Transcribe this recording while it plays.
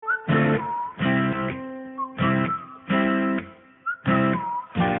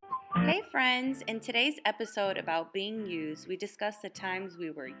friends. In today's episode about being used, we discuss the times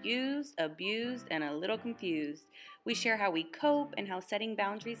we were used, abused, and a little confused. We share how we cope and how setting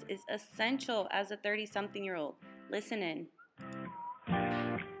boundaries is essential as a 30-something-year-old. Listen in.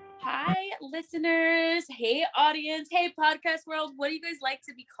 Hi, listeners. Hey, audience. Hey, podcast world. What do you guys like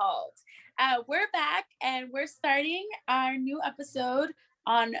to be called? We're back and we're starting our new episode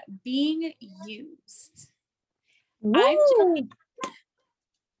on being used. I'm Woo!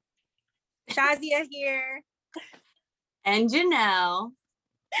 Shazia here. And Janelle.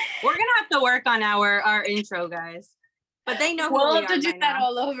 We're gonna have to work on our intro, guys. But they know who we'll we have to are do by that now.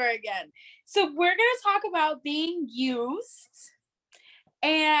 all over again. So we're gonna talk about being used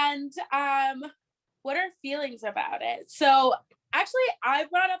and what are feelings about it. So actually, I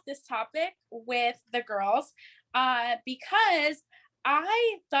brought up this topic with the girls because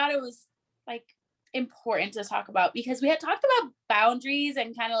I thought it was like important to talk about, because we had talked about boundaries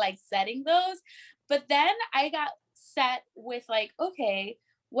and kind of like setting those, but then I got set with like, okay,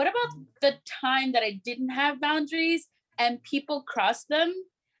 what about the time that I didn't have boundaries and people crossed them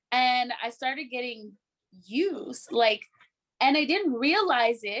and I started getting used, like, and I didn't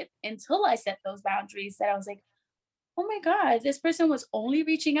realize it until I set those boundaries, that I was like, oh my God, this person was only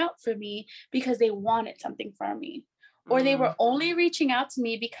reaching out for me because they wanted something from me. Or they were only reaching out to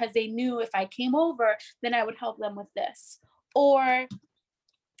me because they knew if I came over, then I would help them with this. Or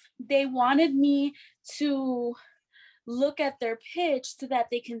they wanted me to look at their pitch so that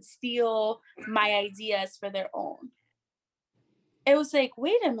they can steal my ideas for their own. It was like,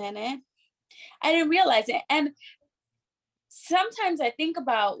 wait a minute. I didn't realize it. And sometimes I think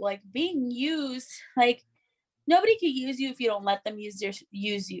about like being used, like nobody can use you if you don't let them use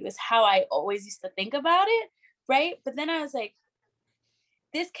you, is how I always used to think about it, right? But then I was like,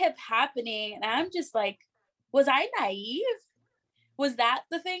 this kept happening and I'm just like, was I naive? Was that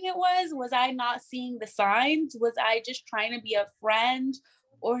the thing it was? Was I not seeing the signs? Was I just trying to be a friend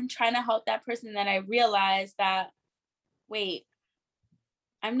or trying to help that person? And then I realized that, wait,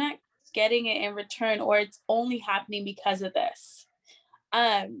 I'm not getting it in return, or it's only happening because of this.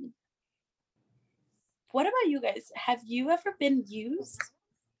 What about you guys? Have you ever been used?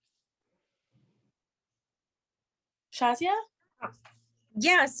 Shazia?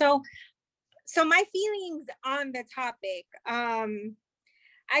 Yeah, so my feelings on the topic.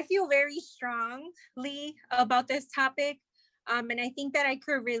 I feel very strongly about this topic. And I think that I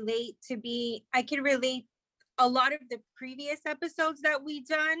could relate a lot of the previous episodes that we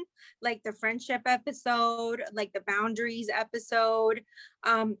done, like the friendship episode, like the boundaries episode.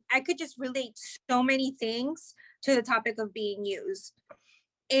 I could just relate so many things to the topic of being used.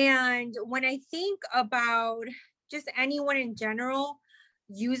 And when I think about just anyone in general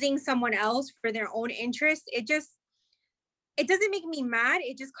using someone else for their own interest, it doesn't make me mad.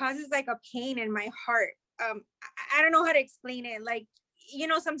 It just causes like a pain in my heart. I don't know how to explain it. Like,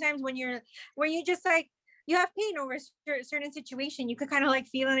 sometimes when you just like, you have pain over a certain situation, you could kind of like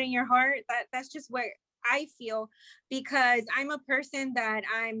feel it in your heart. That's just what I feel, because I'm a person that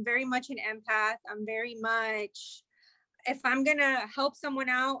I'm very much an empath. I'm very much, if I'm gonna help someone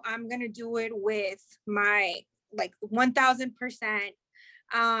out, I'm gonna do it with my like 1000%.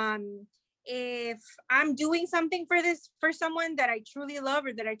 If I'm doing something for someone that I truly love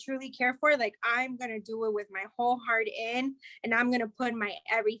or that I truly care for, like I'm gonna do it with my whole heart in, and I'm gonna put my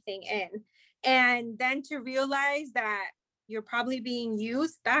everything in. And then to realize that you're probably being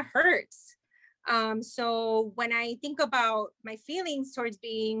used, that hurts. So when I think about my feelings towards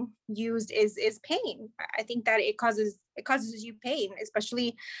being used is pain. I think that it causes you pain,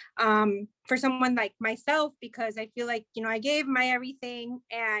 especially for someone like myself, because I feel like, I gave my everything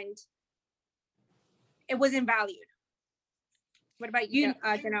and it wasn't valued. What about you,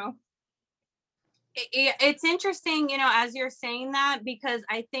 Janelle? It's interesting, as you're saying that, because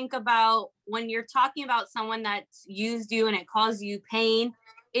I think about when you're talking about someone that's used you and it caused you pain,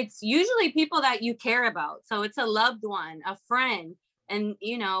 it's usually people that you care about. So it's a loved one, a friend. And,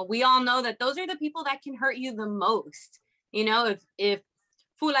 we all know that those are the people that can hurt you the most. If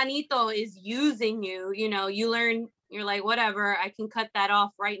fulanito is using you, you learn, you're like, whatever, I can cut that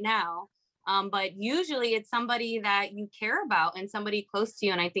off right now. But usually it's somebody that you care about and somebody close to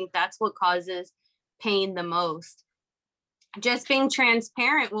you. And I think that's what causes pain the most. Just being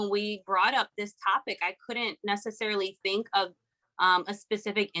transparent, when we brought up this topic, I couldn't necessarily think of a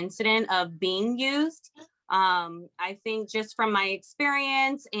specific incident of being used. I think just from my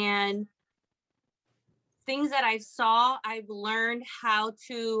experience and things that I saw, I've learned how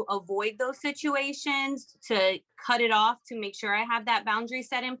to avoid those situations, to cut it off, to make sure I have that boundary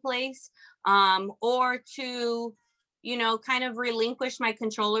set in place, or to kind of relinquish my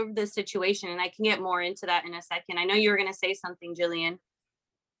control over the situation. And I can get more into that in a second. I know you were going to say something, Jillian.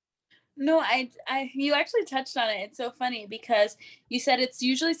 No, you actually touched on it. It's so funny because you said it's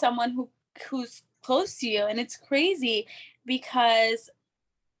usually someone who's close to you, and it's crazy because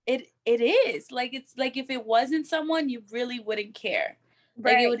it is like, it's like if it wasn't someone, you really wouldn't care.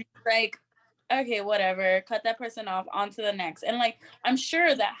 Like it would be like, okay, whatever, cut that person off, on to the next. And like, I'm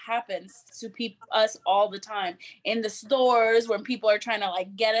sure that happens to us all the time in the stores when people are trying to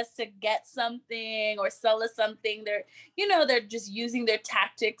like get us to get something or sell us something. They're just using their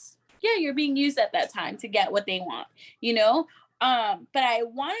tactics. Yeah, you're being used at that time to get what they want, but I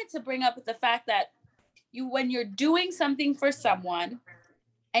wanted to bring up the fact that when you're doing something for someone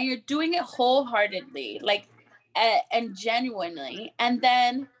and you're doing it wholeheartedly, like, and genuinely, and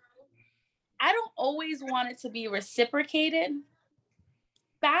then I don't always want it to be reciprocated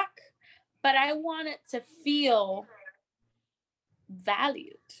back, but I want it to feel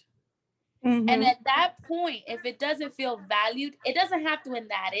valued. Mhm. And at that point, if it doesn't feel valued, it doesn't have to in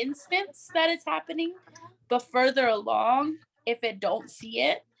that instance that it's happening, but further along, if it don't see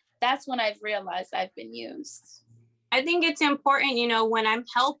it, that's when I've realized I've been used. I think it's important, when I'm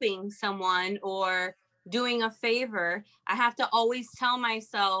helping someone or doing a favor, I have to always tell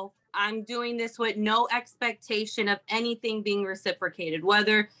myself I'm doing this with no expectation of anything being reciprocated,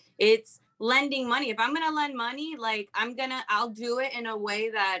 whether it's lending money. If I'm going to lend money, like I'll do it in a way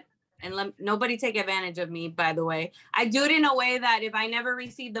that, and nobody take advantage of me, by the way. I do it in a way that if I never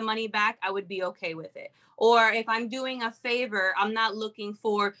receive the money back, I would be okay with it. Or if I'm doing a favor, I'm not looking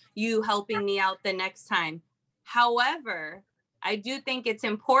for you helping me out the next time. However, I do think it's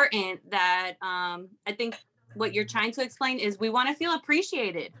important that I think what you're trying to explain is we want to feel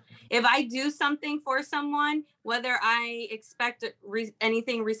appreciated. If I do something for someone, whether I expect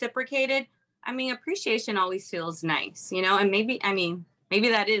anything reciprocated, appreciation always feels nice, and maybe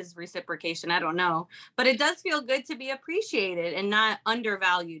that is reciprocation. I don't know. But it does feel good to be appreciated and not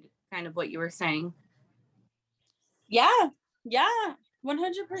undervalued, kind of what you were saying. Yeah.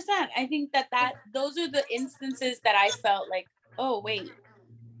 100%. I think that those are the instances that I felt like, oh, wait,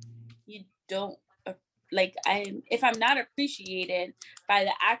 you don't, like, if I'm not appreciated by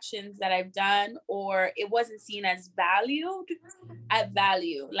the actions that I've done, or it wasn't seen as valued at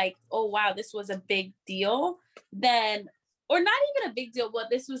value, like, oh, wow, this was a big deal, then, or not even a big deal, but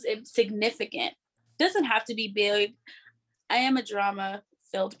this was significant. Doesn't have to be big. I am a drama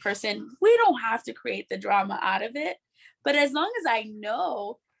filled person. We don't have to create the drama out of it. But as long as I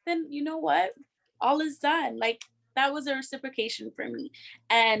know, then you know what? All is done. Like, that was a reciprocation for me.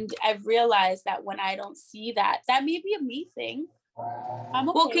 And I've realized that when I don't see that, that may be a me thing. I'm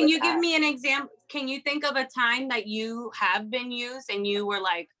okay. Well, can you give me an example? Can you think of a time that you have been used and you were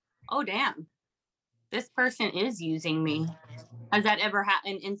like, oh, damn, this person is using me? Has that ever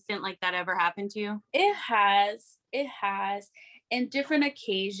an instant like that ever happened to you? It has. In different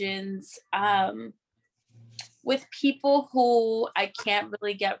occasions, with people who I can't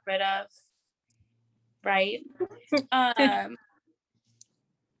really get rid of, right?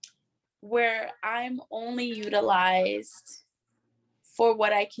 Where I'm only utilized for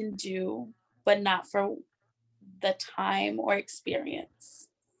what I can do, but not for the time or experience.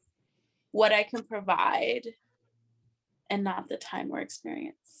 What I can provide and not the time or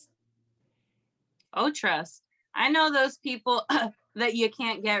experience. Oh, trust. I know those people that you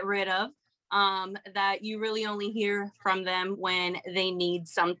can't get rid of, that you really only hear from them when they need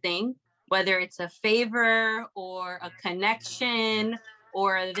something, whether it's a favor or a connection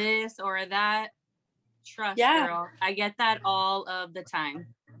or this or that. Trust, girl. I get that all of the time.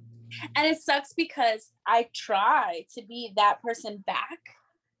 And it sucks because I try to be that person back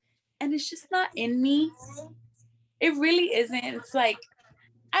and it's just not in me. It really isn't. It's like,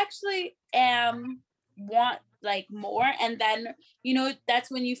 actually want like more, and then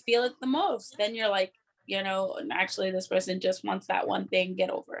that's when you feel it the most. Then you're like, actually this person just wants that one thing, get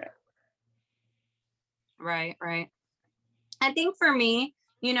over it. Right. I think for me,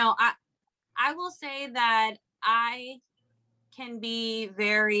 I will say that I can be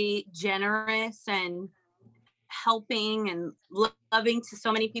very generous and helping and loving to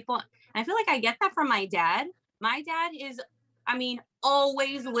so many people. And I feel like I get that from my dad. My dad is,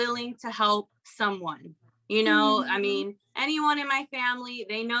 always willing to help someone, mm-hmm. Anyone in my family,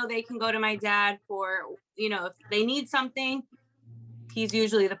 they know they can go to my dad for, if they need something, he's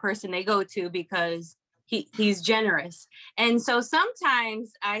usually the person they go to because he's generous. And so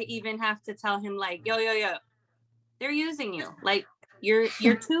sometimes I even have to tell him like, yo, they're using you. Like you're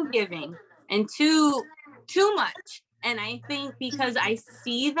too giving and too much. And I think because I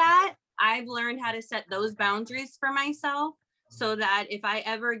see that, I've learned how to set those boundaries for myself so that if I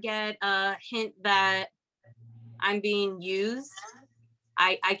ever get a hint that I'm being used,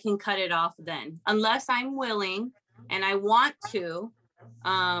 I can cut it off then, unless I'm willing and I want to.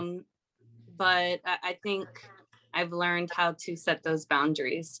 But I think I've learned how to set those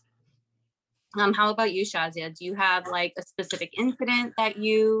boundaries. How about you, Shazia? Do you have like a specific incident that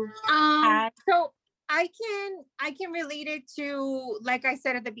you had? So I can relate it to, like I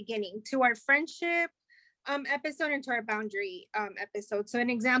said at the beginning, to our friendship episode and to our boundary episode. So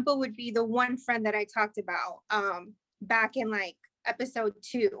an example would be the one friend that I talked about back in like episode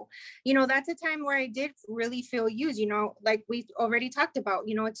 2. That's a time where I did really feel used, like we already talked about.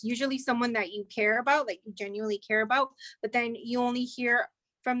 It's usually someone that you care about, like you genuinely care about, but then you only hear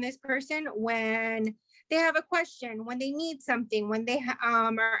from this person when they have a question, when they need something, when they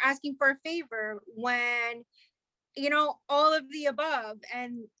are asking for a favor, when all of the above.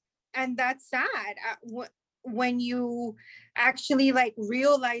 And that's sad when you actually like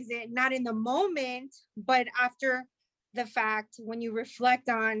realize it, not in the moment, but after the fact, when you reflect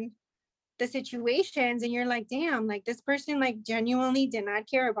on the situations and you're like, damn, like this person like genuinely did not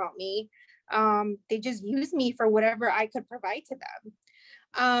care about me. They just used me for whatever I could provide to them.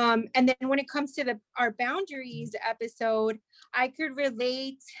 And then when it comes to our boundaries episode, I could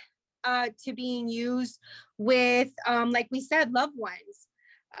relate to being used with, like we said, loved ones.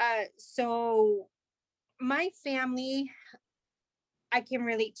 So my family, I can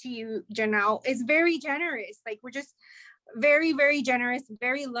relate to you, Janelle, is very generous. Like we're just very, very generous,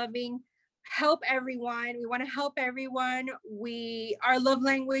 very loving, help everyone. We want to help everyone. Our love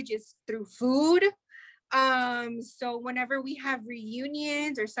language is through food. So whenever we have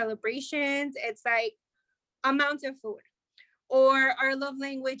reunions or celebrations, it's like amounts of food. Or our love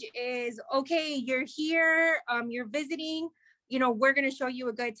language is, okay, you're here, you're visiting, we're going to show you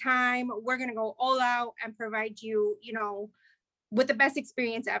a good time. We're going to go all out and provide you, with the best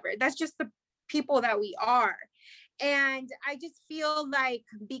experience ever. That's just the people that we are. And I just feel like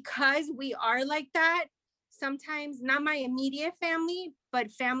because we are like that, sometimes not my immediate family,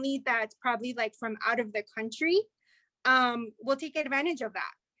 but family that's probably like from out of the country, will take advantage of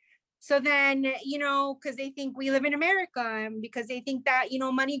that. So then, because they think we live in America, and because they think that,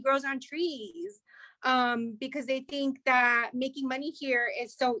 money grows on trees, because they think that making money here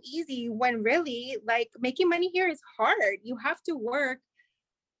is so easy, when really, like, making money here is hard. You have to work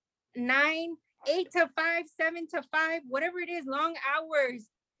 8 to 5, 7 to 5, whatever it is, long hours,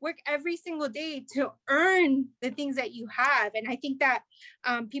 work every single day to earn the things that you have. And I think that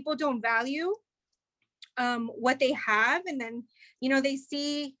people don't value what they have. And then, they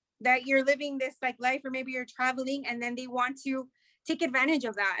see that you're living this like life, or maybe you're traveling, and then they want to take advantage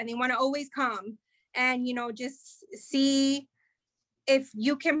of that. And they want to always come and, just see if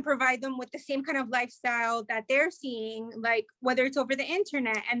you can provide them with the same kind of lifestyle that they're seeing, like whether it's over the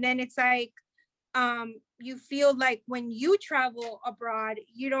internet. And then it's like, you feel like when you travel abroad,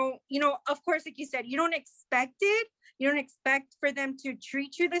 you don't, of course, like you said, you don't expect it. You don't expect for them to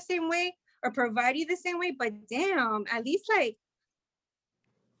treat you the same way or provide you the same way, but damn, at least like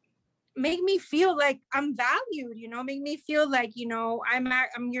make me feel like I'm valued, make me feel like,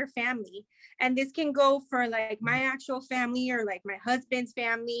 I'm your family. And this can go for like my actual family or like my husband's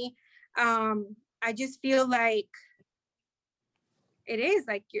family. I just feel like it is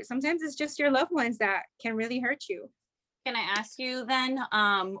like sometimes it's just your loved ones that can really hurt you. Can I ask you then,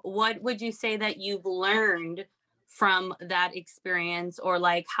 what would you say that you've learned from that experience, or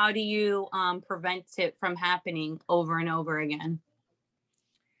like how do you prevent it from happening over and over again?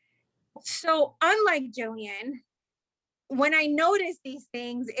 So unlike Jillian, when I notice these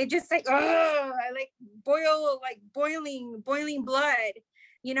things, it just like, oh, I like boiling blood,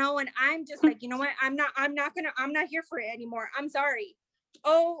 and I'm just like, you know what? I'm not here for it anymore. I'm sorry.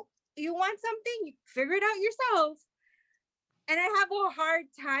 Oh, you want something? You figure it out yourself. And I have a hard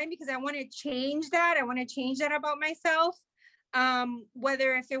time because I want to change that. I want to change that about myself.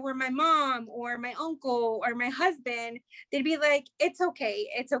 Whether if it were my mom or my uncle or my husband, they'd be like, it's okay.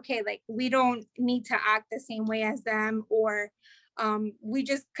 Like, we don't need to act the same way as them, or we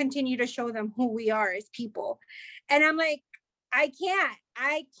just continue to show them who we are as people. And I'm like, I can't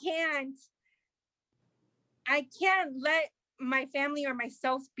let my family or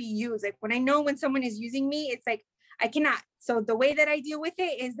myself be used. Like when I know when someone is using me, it's like, I cannot. So the way that I deal with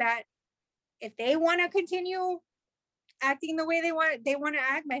it is that if they want to continue acting the way they want to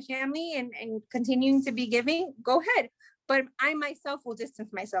act, my family, and continuing to be giving, go ahead. But I myself will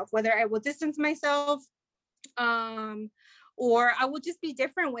distance myself, whether I will distance myself, or I will just be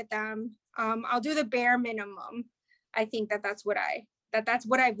different with them. I'll do the bare minimum. I think that that's what I that's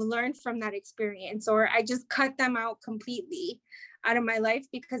what I've learned from that experience, or I just cut them out completely out of my life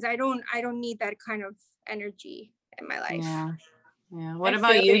because I don't need that kind of energy in my life. Yeah. Yeah. What I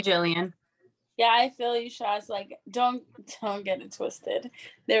about feel you, you. Jillian? Yeah, I feel you, Shaz. Like, don't get it twisted.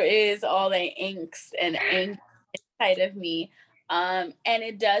 There is all the angst and angst inside of me. And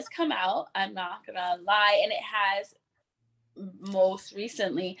it does come out, I'm not gonna lie, and it has most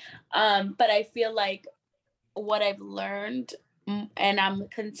recently. But I feel like what I've learned, and I'm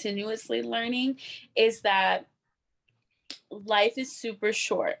continuously learning, is that life is super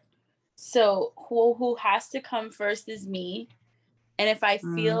short. So who has to come first is me. And if I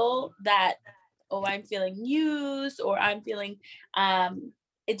feel that, oh, I'm feeling used, or I'm feeling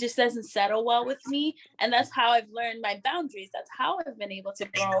it just doesn't settle well with me. And that's how I've learned my boundaries. That's how I've been able to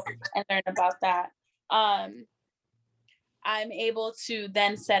grow and learn about that. I'm able to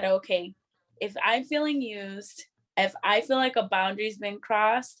then set, okay, if I'm feeling used, if I feel like a boundary's been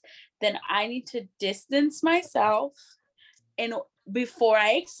crossed, then I need to distance myself. And before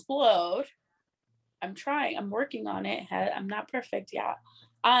I explode, I'm trying, I'm working on it. I'm not perfect yet.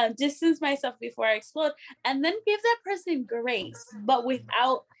 Distance myself before I explode, and then give that person grace, but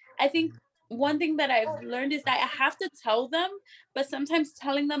without, I think one thing that I've learned is that I have to tell them, but sometimes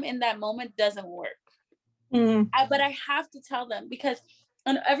telling them in that moment doesn't work. But I have to tell them because,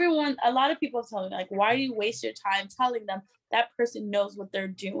 and a lot of people tell me, like, why do you waste your time telling them? That person knows what they're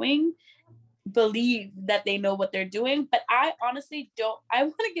doing. Believe that they know what they're doing, but I honestly don't. I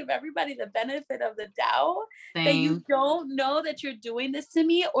want to give everybody the benefit of the doubt. Same. That you don't know that you're doing this to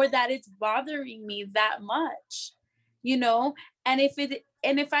me, or that it's bothering me that much, and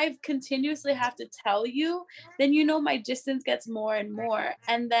if I continuously have to tell you, then my distance gets more and more.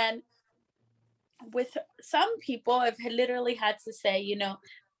 And then with some people, I've literally had to say,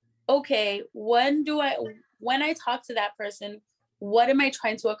 okay, when I talk to that person, what am I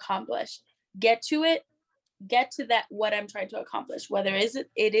trying to accomplish? Get to that, what I'm trying to accomplish, whether it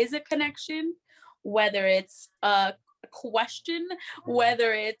is a connection, whether it's a question,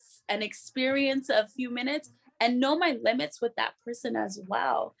 whether it's an experience of a few minutes, and know my limits with that person as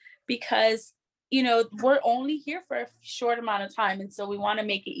well. Because, we're only here for a short amount of time. And so we want to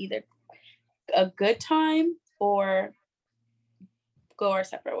make it either a good time or go our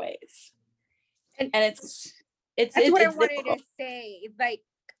separate ways. And it's what I wanted difficult to say. Like,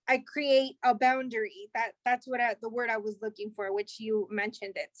 I create a boundary. That's what the word I was looking for, which you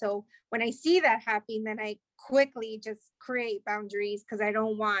mentioned it. So when I see that happening, then I quickly just create boundaries, because I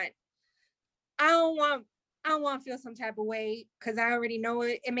don't want to feel some type of way, because I already know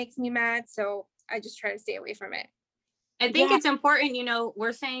it makes me mad. So I just try to stay away from it. I think it's important,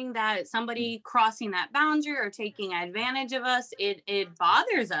 we're saying that somebody crossing that boundary or taking advantage of us, it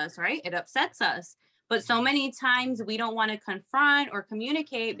bothers us, right? It upsets us. But so many times we don't want to confront or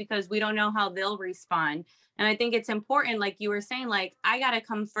communicate because we don't know how they'll respond. And I think it's important, like you were saying, like, I got to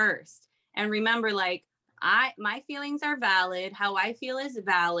come first. And remember, like, my feelings are valid. How I feel is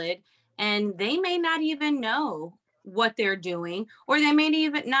valid. And they may not even know what they're doing, or they may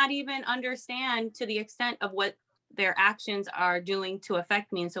not even understand to the extent of what their actions are doing to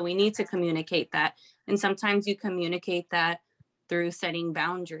affect me. And so we need to communicate that. And sometimes you communicate that through setting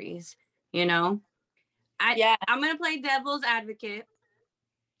boundaries, I'm going to play devil's advocate.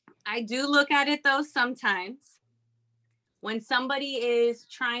 I do look at it, though, sometimes when somebody is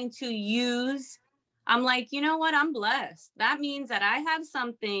trying to use, I'm like, you know what? I'm blessed. That means that I have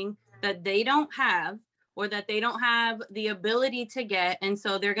something that they don't have, or that they don't have the ability to get. And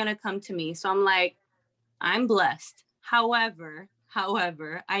so they're going to come to me. So I'm like, I'm blessed. However,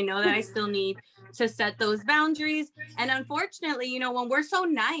 I know that I still need to set those boundaries. And unfortunately, when we're so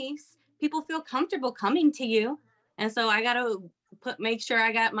nice, people feel comfortable coming to you. And so I got to make sure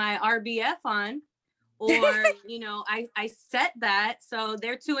I got my RBF on, or, I set that. So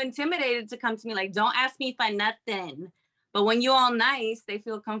they're too intimidated to come to me. Like, don't ask me for nothing. But when you all nice, they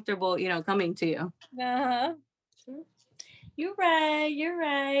feel comfortable, coming to you. Uh-huh. You're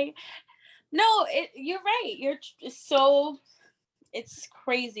right. No, you're right. You're so, it's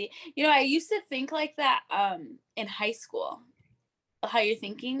crazy. I used to think like that in high school. How you're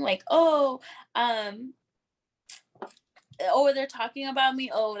thinking, like, they're talking about me.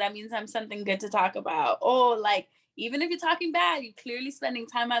 Oh, that means I'm something good to talk about. Oh, like, even if you're talking bad, you're clearly spending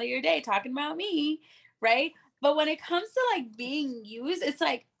time out of your day talking about me, right? But when it comes to like being used, it's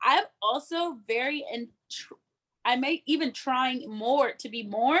like I'm also I might even trying more to be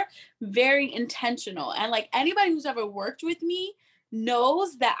more very intentional. And like anybody who's ever worked with me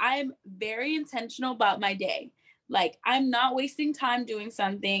knows that I'm very intentional about my day. Like, I'm not wasting time doing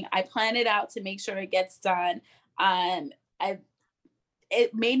something. I plan it out to make sure it gets done.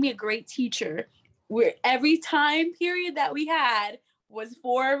 it made me a great teacher, where every time period that we had was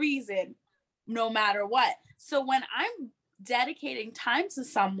for a reason, no matter what. So when I'm dedicating time to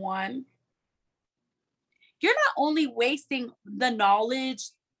someone, you're not only wasting the knowledge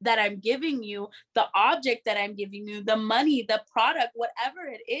that I'm giving you, the object that I'm giving you, the money, the product, whatever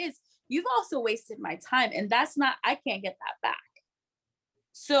it is, you've also wasted my time. And that's not, I can't get that back.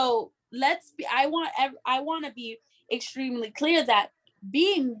 So I want to be extremely clear that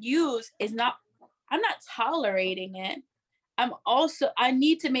being used is not, I'm not tolerating it. I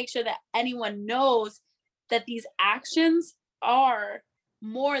need to make sure that anyone knows that these actions are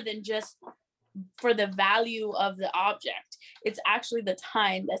more than just for the value of the object. It's actually the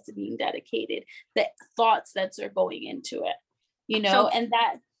time that's being dedicated, the thoughts that are going into it, and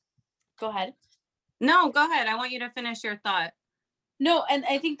that, go ahead. No, go ahead. I want you to finish your thought. No, and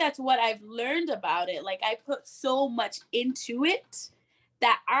I think that's what I've learned about it. Like, I put so much into it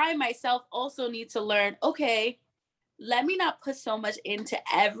that I myself also need to learn, okay, let me not put so much into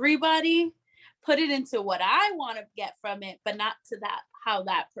everybody, put it into what I want to get from it, but not to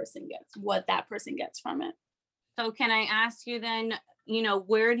what that person gets from it. So can I ask you then,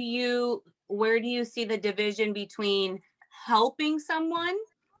 where do you see the division between helping someone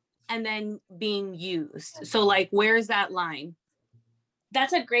and then being used? So like, where's that line?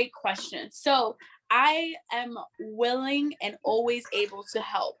 That's a great question. So I am willing and always able to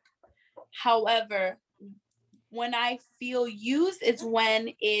help. However, when I feel used, it's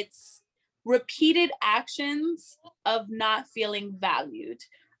when it's repeated actions of not feeling valued,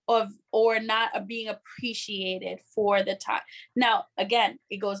 or not being appreciated for the time. Now, again,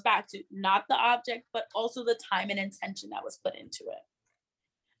 it goes back to not the object, but also the time and intention that was put into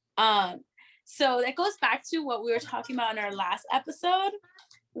it. So that goes back to what we were talking about in our last episode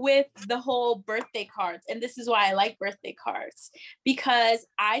with the whole birthday cards. And this is why I like birthday cards, because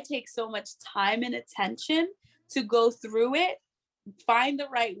I take so much time and attention to go through it, find the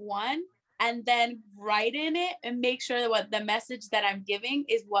right one, and then write in it and make sure that what the message that I'm giving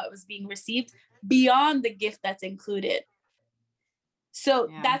is what was being received beyond the gift that's included. So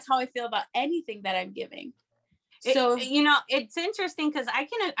that's how I feel about anything that I'm giving. So, it's interesting because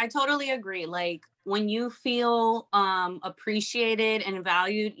I totally agree. Like, when you feel appreciated and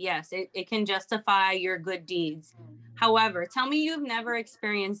valued, yes, it can justify your good deeds. However, tell me you've never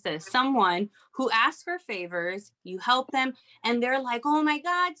experienced this. Someone who asks for favors, you help them, and they're like, oh my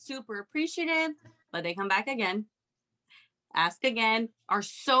God, super appreciative, but they come back again, ask again, are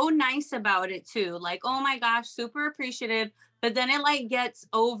so nice about it too. Like, oh my gosh, super appreciative. But then it like gets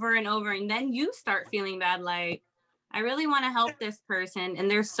over and over. And then you start feeling bad. Like, I really want to help this person. And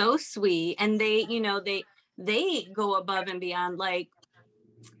they're so sweet. And they, they go above and beyond. Like,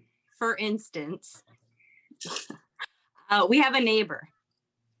 for instance, we have a neighbor.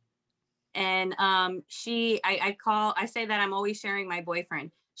 And I say that I'm always sharing my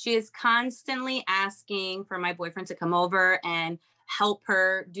boyfriend. She is constantly asking for my boyfriend to come over and help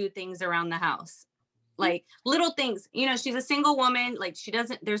her do things around the house. Like little things, she's a single woman. Like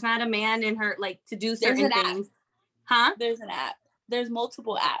there's not a man in her, like, to do certain things. Huh? There's an app. There's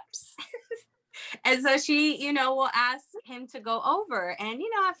multiple apps. And so she, will ask him to go over. And,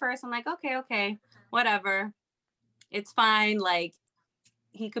 at first I'm like, okay, whatever. It's fine. Like,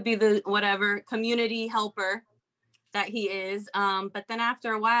 he could be the whatever community helper that he is. But then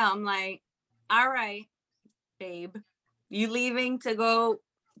after a while, I'm like, all right, babe, you leaving to go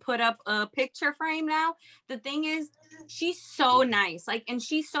put up a picture frame now? The thing is, she's so nice. Like, and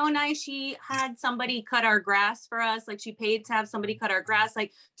she's so nice. She had somebody cut our grass for us. Like, she paid to have somebody cut our grass,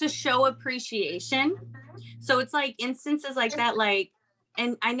 like, to show appreciation. So it's like instances like that, like,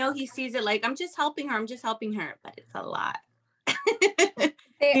 and I know he sees it like, I'm just helping her, but it's a lot. I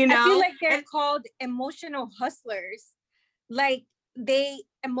feel like they're called emotional hustlers. Like,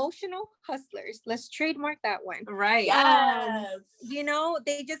 emotional hustlers. Let's trademark that one. Right. Yes.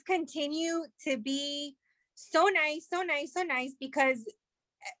 They just continue to be so nice because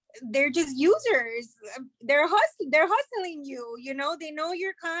they're just users. They're hustling you. They know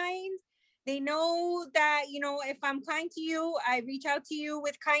you're kind. They know that, if I'm kind to you, I reach out to you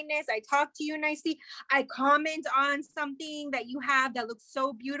with kindness. I talk to you nicely. I comment on something that you have that looks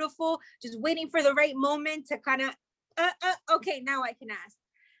so beautiful, just waiting for the right moment to kind of, okay, now I can ask.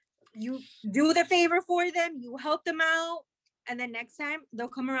 You do the favor for them, you help them out, and then next time they'll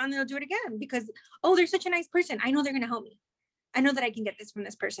come around and they'll do it again because, oh, they're such a nice person. I know they're going to help me. I know that I can get this from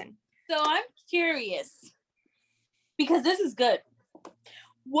this person. So I'm curious, because this is good.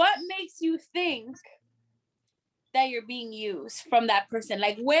 What makes you think that you're being used from that person?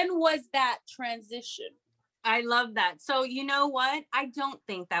 Like, when was that transition? I love that. So you know what? I don't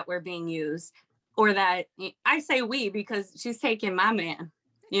think that we're being used, or that I say we because she's taking my man,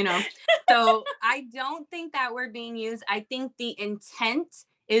 you know. So I don't think that we're being used. I think the intent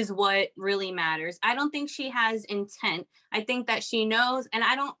is what really matters. I don't think she has intent. I think that she knows, and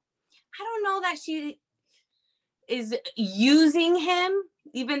I don't know that she is using him,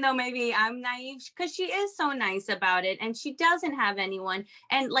 even though maybe I'm naive, because she is so nice about it and she doesn't have anyone.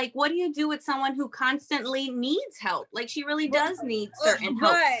 And like, what do you do with someone who constantly needs help? Like, she really does need certain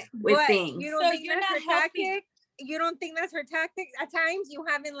help with things. You don't So think you're that's not her helping. tactic? You don't think that's her tactic? At times you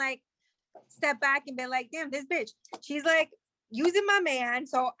haven't like stepped back and been like, damn, this bitch, she's like using my man.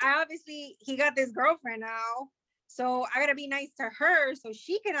 So obviously he got this girlfriend now. So I gotta be nice to her so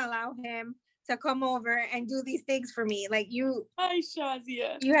she can allow him to come over and do these things for me. Like Hi,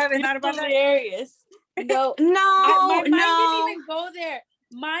 Shazia. you haven't You're thought about that? hilarious. No, No, my mind no. didn't even go there.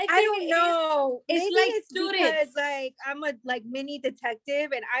 My I thing don't is, know. it's Maybe like it's students. because like I'm a like mini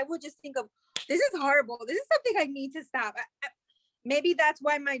detective and I would just think of this is horrible. This is something I need to stop. Maybe that's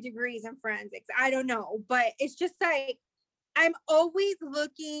why my degree is in forensics. I don't know, but it's just like I'm always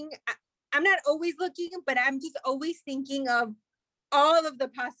looking. I'm not always looking, but I'm just always thinking of all of the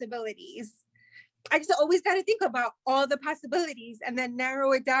possibilities. I just always got to think about all the possibilities and then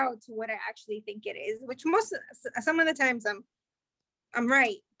narrow it down to what I actually think it is, which some of the times I'm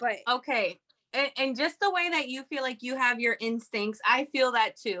right, but Okay. And just the way that you feel like you have your instincts, I feel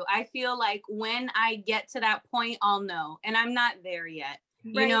that too. I feel like when I get to that point, I'll know. And I'm not there yet.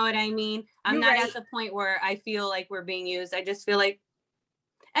 You know what I mean? I'm You're not right. at the point where I feel like we're being used. I just feel like,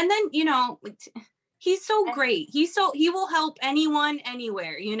 and then, he's so great. He will help anyone,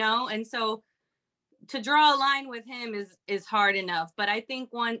 anywhere, And so to draw a line with him is hard enough. But I think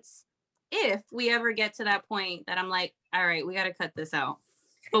if we ever get to that point that I'm like, all right, we got to cut this out.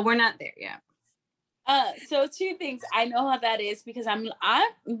 But we're not there yet. So two things. I know how that is because I'm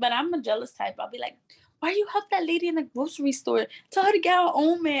a jealous type. I'll be like, why you help that lady in the grocery store? Tell her to get her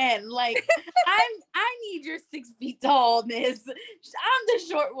own man. Like, I need your 6 feet tallness. I'm the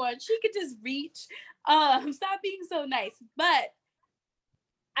short one. She could just reach. Stop being so nice. But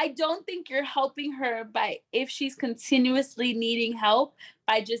I don't think you're helping her if she's continuously needing help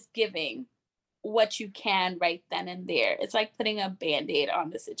by just giving what you can right then and there. It's like putting a Band-Aid on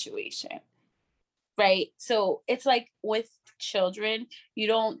the situation. Right. So it's like with children, you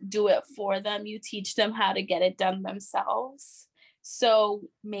don't do it for them. You teach them how to get it done themselves. So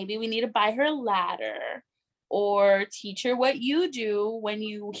maybe we need to buy her a ladder or teach her what you do when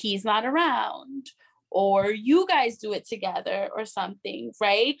he's not around, or you guys do it together or something,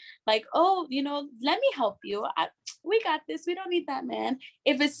 right? Like, oh, let me help you. We got this. We don't need that man.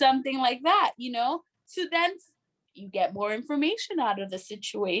 If it's something like that, so then you get more information out of the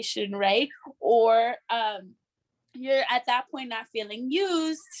situation, right? Or you're at that point not feeling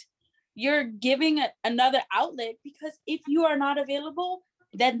used. You're giving another outlet, because if you are not available,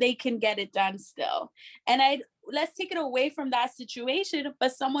 then they can get it done still. And let's take it away from that situation,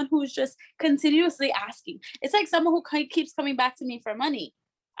 but someone who's just continuously asking. It's like someone who keeps coming back to me for money.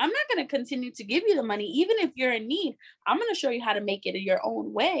 I'm not going to continue to give you the money. Even if you're in need, I'm going to show you how to make it your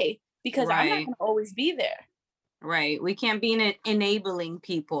own way, because I'm not going to always be there. Right. We can't be enabling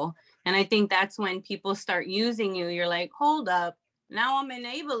people. And I think that's when people start using you. You're like, hold up. Now I'm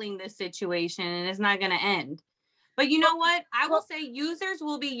enabling this situation and it's not going to end. But you know what? I will say users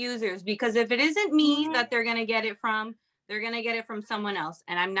will be users, because if it isn't me that they're going to get it from, they're going to get it from someone else.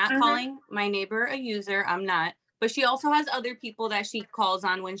 And I'm not calling my neighbor a user. I'm not. But she also has other people that she calls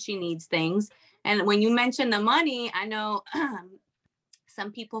on when she needs things. And when you mention the money, I know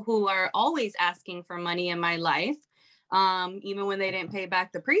some people who are always asking for money in my life, even when they didn't pay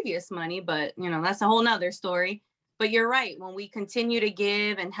back the previous money, but that's a whole nother story. But you're right. When we continue to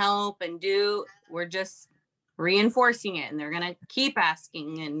give and help and do, we're just reinforcing it, and they're going to keep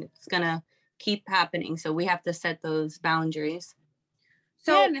asking, and it's going to keep happening. So we have to set those boundaries.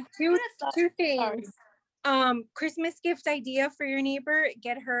 So two things. Christmas gift idea for your neighbor: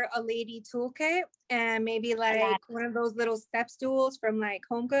 get her a lady toolkit, and maybe like one of those little step stools from like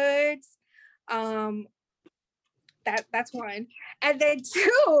Home Goods. That's one. And then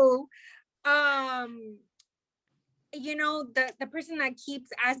two, the person that keeps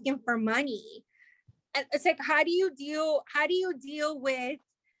asking for money, it's like, how do you deal with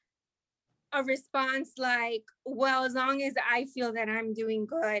a response like, well, as long as I feel that I'm doing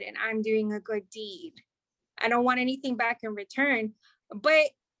good and I'm doing a good deed, I don't want anything back in return.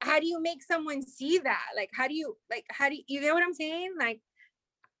 But how do you make someone see that? Like, how do you you get what I'm saying? Like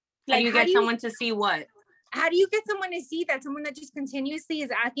how do you get someone to see what? how do you get someone to see that? Someone that just continuously is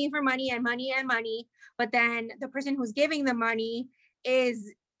asking for money and money and money, but then the person who's giving the money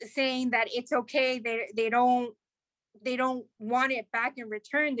is saying that it's okay. They don't want it back in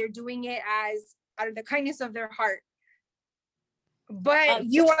return. They're doing it as out of the kindness of their heart. But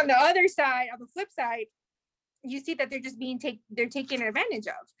you on the other side, on the flip side, you see that they're just they're taken advantage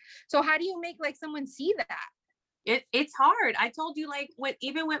of. So how do you make like someone see that? It's hard. I told you, like,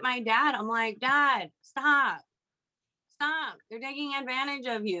 even with my dad, I'm like, Dad, stop. They're taking advantage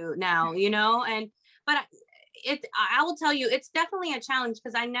of you now, you know? But I will tell you, it's definitely a challenge,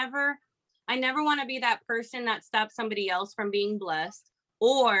 because I never want to be that person that stops somebody else from being blessed.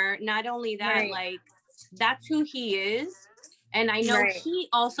 Or not only that, Right. like, that's who he is. And I know Right. he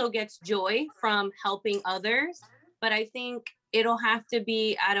also gets joy from helping others, but I think it'll have to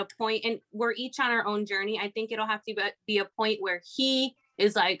be at a point, and we're each on our own journey. I think it'll have to be a point where he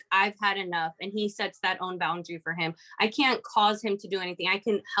is like, I've had enough, and he sets that own boundary for him. I can't cause him to do anything. I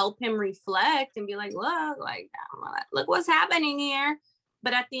can help him reflect and be like, look what's happening here.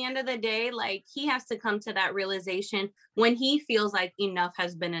 But at the end of the day, like, he has to come to that realization when he feels like enough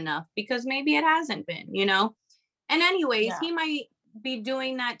has been enough, because maybe it hasn't been, you know? And anyways, he might be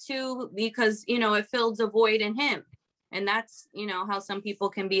doing that too, because, you know, it fills a void in him. And that's, you know, how some people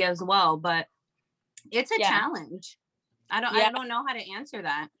can be as well. But it's a challenge. I don't know how to answer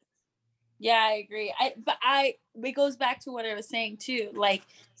that. Yeah, I agree. It goes back to what I was saying too. Like,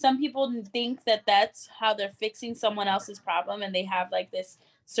 some people think that that's how they're fixing someone else's problem, and they have like this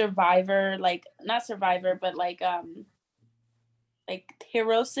survivor, like not survivor, but like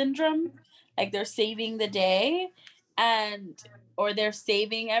hero syndrome. Like, they're saving the day, or they're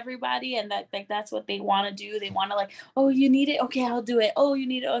saving everybody, and that's what they want to do. They want to, like, oh, you need it, okay, I'll do it. Oh, you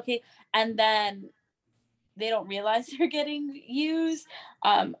need it, okay. And then they don't realize they're getting used.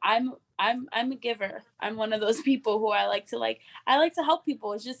 I'm a giver. I'm one of those people who I like to help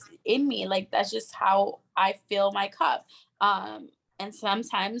people. It's just in me. Like, that's just how I fill my cup. And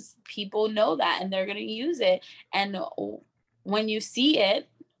sometimes people know that, and they're going to use it. And when you see it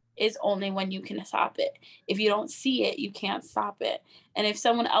is only when you can stop it. If you don't see it, you can't stop it. And if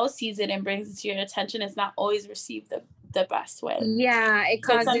someone else sees it and brings it to your attention, it's not always received the best way. Yeah, it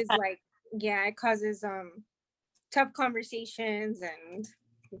causes it causes tough conversations, and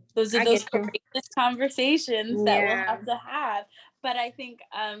those are those courageous conversations that we'll have to have. But I think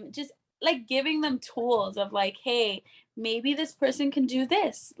just like giving them tools of like, hey, maybe this person can do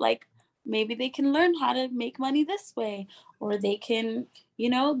this. Like, maybe they can learn how to make money this way, or they can, you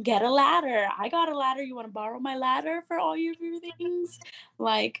know, get a ladder. I got a ladder. You want to borrow my ladder for all your things?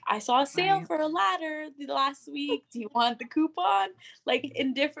 Like, I saw a sale for a ladder the last week. Do you want the coupon? Like,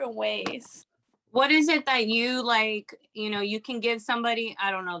 in different ways. What is it that you, like, you know, you can give somebody,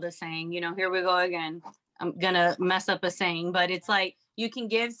 I don't know the saying, you know, here we go again. I'm going to mess up a saying, but it's like, you can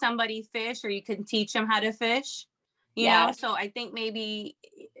give somebody fish, or you can teach them how to fish, you know? So I think maybe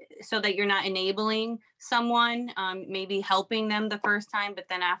so that you're not enabling someone, maybe helping them the first time, but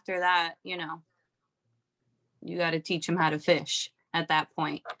then after that, you know, you got to teach them how to fish at that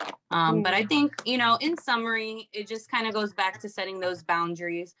point. But I think, you know, in summary, it just kind of goes back to setting those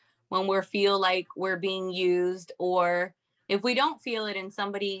boundaries when we feel like we're being used, or if we don't feel it and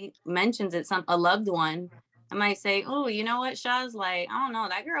somebody mentions it, a loved one, I might say, oh, you know what, Shaz, like, I don't know,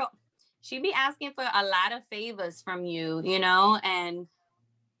 that girl, she be asking for a lot of favors from you, you know, and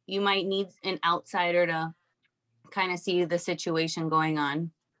you might need an outsider to kind of see the situation going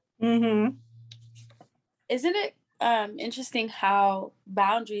on. Mm-hmm. Isn't it interesting how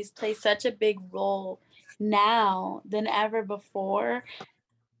boundaries play such a big role now than ever before?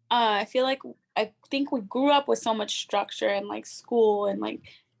 I think we grew up with so much structure in like school, and like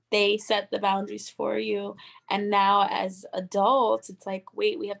they set the boundaries for you. And now as adults, it's like,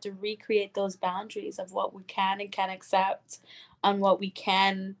 wait, we have to recreate those boundaries of what we can and can't accept, on what we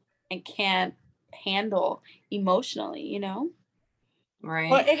can and can't handle emotionally, you know?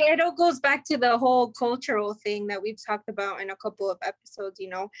 Right. Well, it all goes back to the whole cultural thing that we've talked about in a couple of episodes. You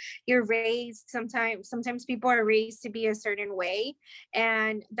know, you're raised, sometimes people are raised to be a certain way,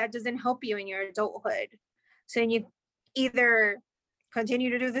 and that doesn't help you in your adulthood. So you either continue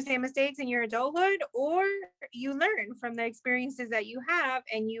to do the same mistakes in your adulthood, or you learn from the experiences that you have,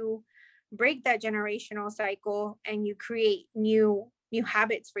 and you break that generational cycle, and you create new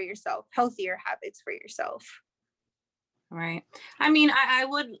habits for yourself, healthier habits for yourself. Right. I mean, I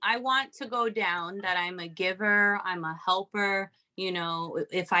want to go down that I'm a giver, I'm a helper, you know,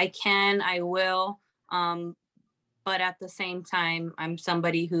 if I can, I will. But at the same time, I'm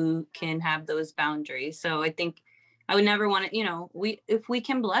somebody who can have those boundaries. So I think I would never want to, if we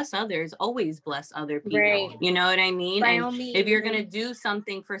can bless others, always bless other people. Right. You know what I mean? By And all means. if you're going to do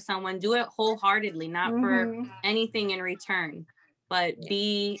something for someone, do it wholeheartedly, not for anything in return, but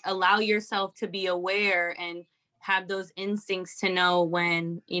allow yourself to be aware and have those instincts to know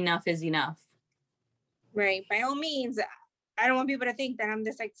when enough is enough. Right. By all means, I don't want people to think that I'm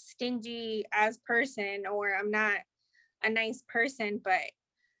this like stingy as person or I'm not a nice person, but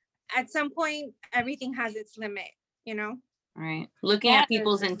at some point everything has its limit, you know? Right. Looking at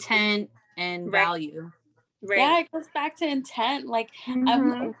people's intent and value. Right. Yeah, it goes back to intent. Like,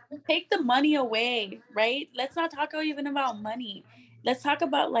 take the money away, right? Let's not talk even about money. Let's talk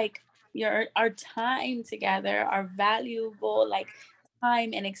about like our time together, our valuable like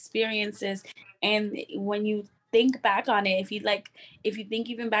time and experiences. And when you think back on it, if you think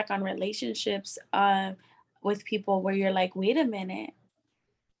even back on relationships with people where you're like, wait a minute,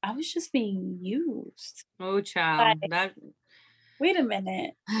 I was just being used. Oh, child. Wait a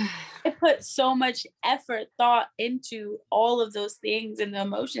minute. I put so much effort, thought into all of those things and the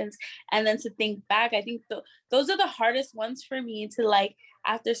emotions. And then to think back, I think those are the hardest ones for me to like,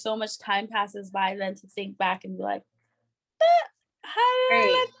 after so much time passes by, then to think back and be like, how did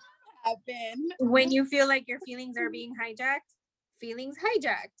I let that happen? When you feel like your feelings are being hijacked, you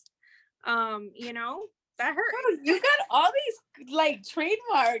know, that hurts. You got all these like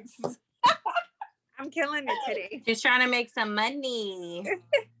trademarks. I'm killing it today. She's trying to make some money.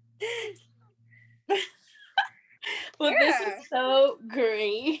 Well, this is so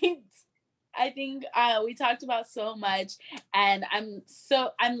great. I think we talked about so much, and I'm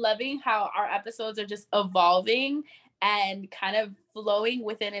loving how our episodes are just evolving and kind of flowing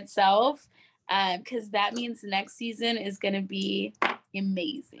within itself, because that means the next season is going to be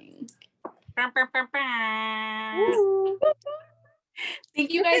amazing.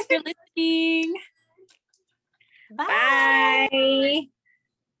 Thank you guys for listening. Bye.